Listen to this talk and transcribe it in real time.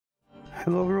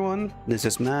Hello everyone, this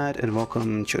is Matt and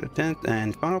welcome to the 10th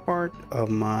and final part of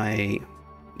my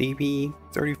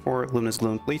DB34 Luminous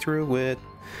Gloom playthrough with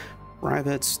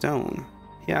Private Stone.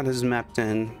 Yeah, this is map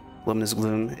 10, Luminous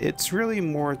Gloom. It's really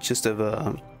more just of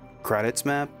a credits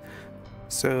map.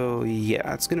 So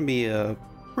yeah, it's gonna be a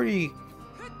pretty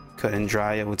cut and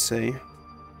dry, I would say.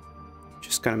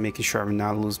 Just kind of making sure I'm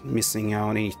not missing out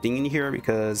anything in here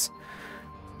because,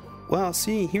 well,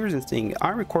 see, here's the thing. I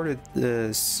recorded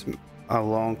this a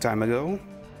long time ago.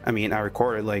 I mean, I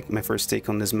recorded like my first take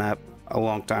on this map a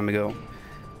long time ago,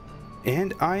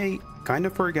 and I kind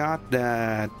of forgot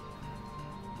that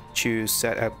to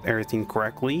set up everything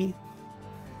correctly.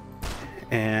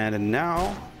 And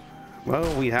now,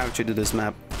 well, we have to do this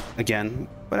map again,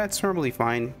 but that's normally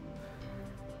fine.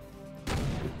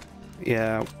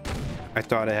 Yeah, I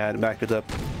thought I had backed it up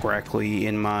correctly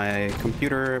in my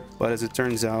computer, but as it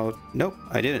turns out, nope,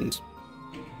 I didn't.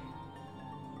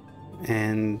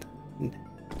 And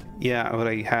yeah, what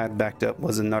I had backed up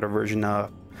was another version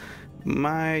of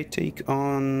my take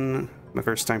on my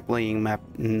first time playing map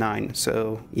 9.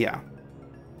 So yeah,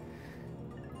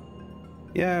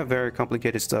 very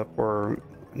complicated stuff for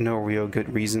no real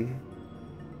good reason,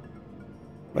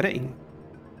 but hey,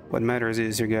 what matters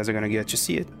is you guys are gonna get to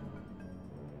see it.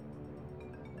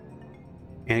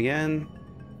 And again,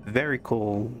 very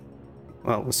cool,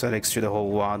 well, aesthetics to the whole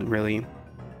WOD, really.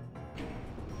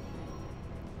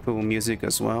 Cool music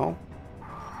as well.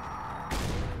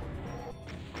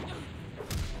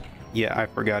 Yeah, I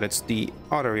forgot it's the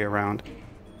other way around.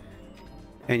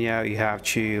 And yeah, you have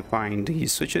to find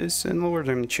these switches and lower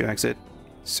them to exit.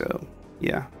 So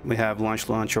yeah, we have launch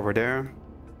over there.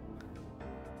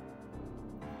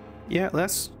 Yeah,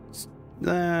 let's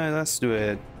do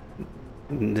it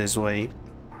this way.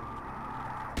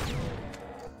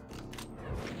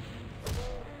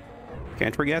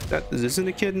 Can't forget that this isn't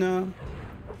a kid now.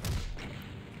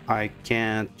 I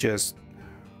can't just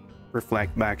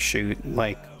reflect back shoot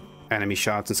like enemy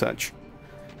shots and such.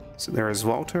 So there is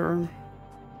Walter.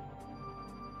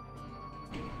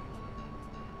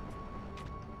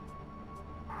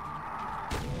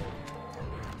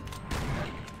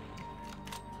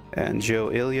 And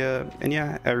Joe Ilya. And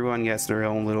yeah, everyone gets their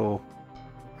own little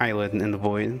island in the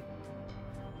void.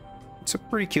 It's a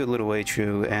pretty cute little way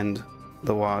to end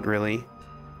the WOD, really.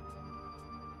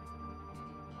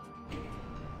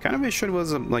 Kind of wish it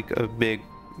was like a big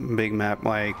map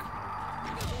like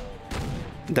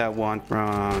that one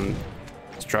from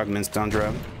Strugman's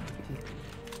Tundra.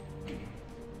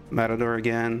 Matador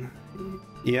again.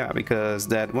 Yeah, because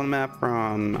that one map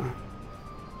from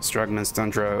Strugman's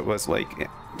Tundra was like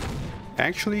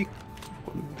actually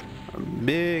a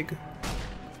big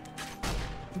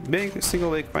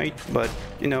single leg fight, but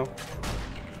you know,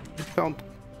 it felt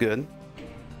good.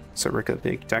 So we're gonna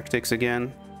pick tactics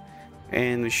again.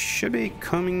 And we should be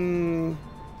coming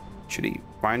to the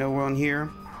final one here.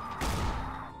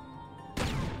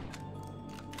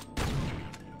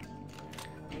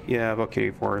 Yeah,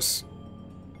 Valkyrie Force.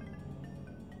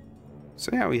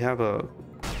 So yeah, we have a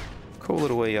cool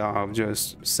little way of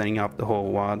just setting up the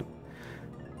whole WOD.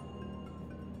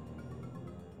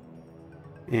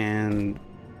 And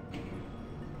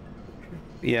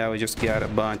yeah, we just got a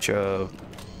bunch of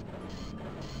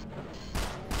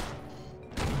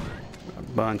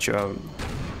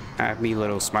happy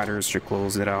little spiders to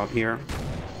close it out here.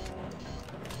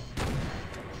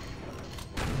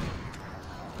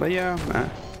 But yeah,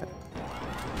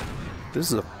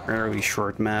 this is a fairly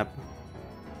short map.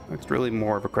 It's really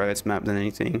more of a credits map than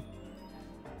anything.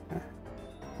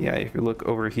 Yeah, if you look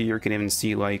over here, you can even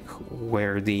see like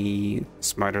where the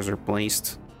spiders are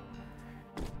placed.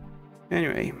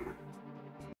 Anyway,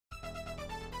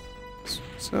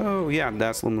 so yeah,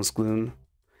 that's Luminous Gloom.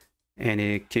 And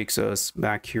it kicks us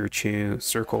back here to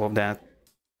circle of that.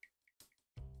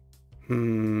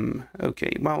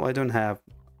 Okay, well, I don't have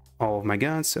all of my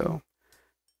guns, so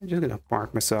I'm just gonna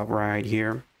park myself right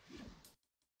here.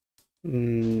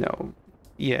 No,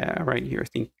 yeah, right here. I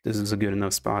think this is a good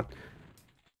enough spot.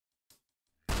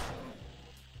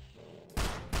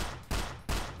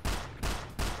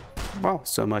 Well,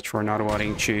 so much for not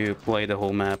wanting to play the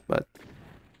whole map, but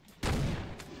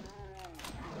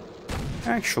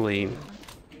actually,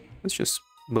 let's just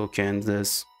bookend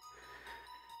this.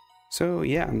 So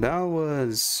yeah, that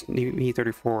was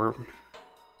E34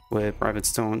 with Private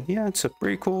Stone. Yeah, it's a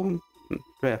pretty cool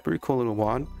little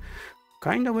WOD.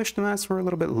 Kind of wish the maps were a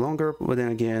little bit longer, but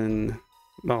then again,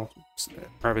 well,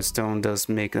 Private Stone does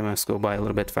make the maps go by a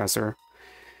little bit faster.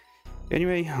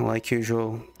 Anyway, like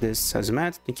usual, this has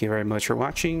Matt. Thank you very much for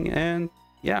watching, and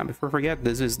yeah, before I forget,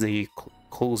 this is the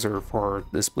closer for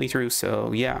this playthrough.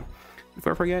 So yeah,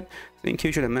 before I forget, thank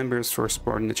you to the members for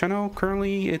supporting the channel.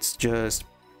 Currently, it's just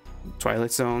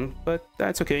Twilight Zone, but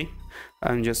that's okay.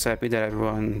 I'm just happy that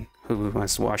everyone who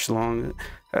has watched along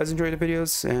has enjoyed the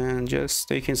videos and just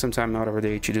taking some time out of our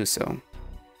day to do so.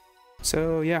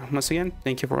 So yeah, once again,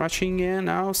 thank you for watching, and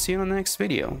I'll see you in the next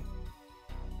video.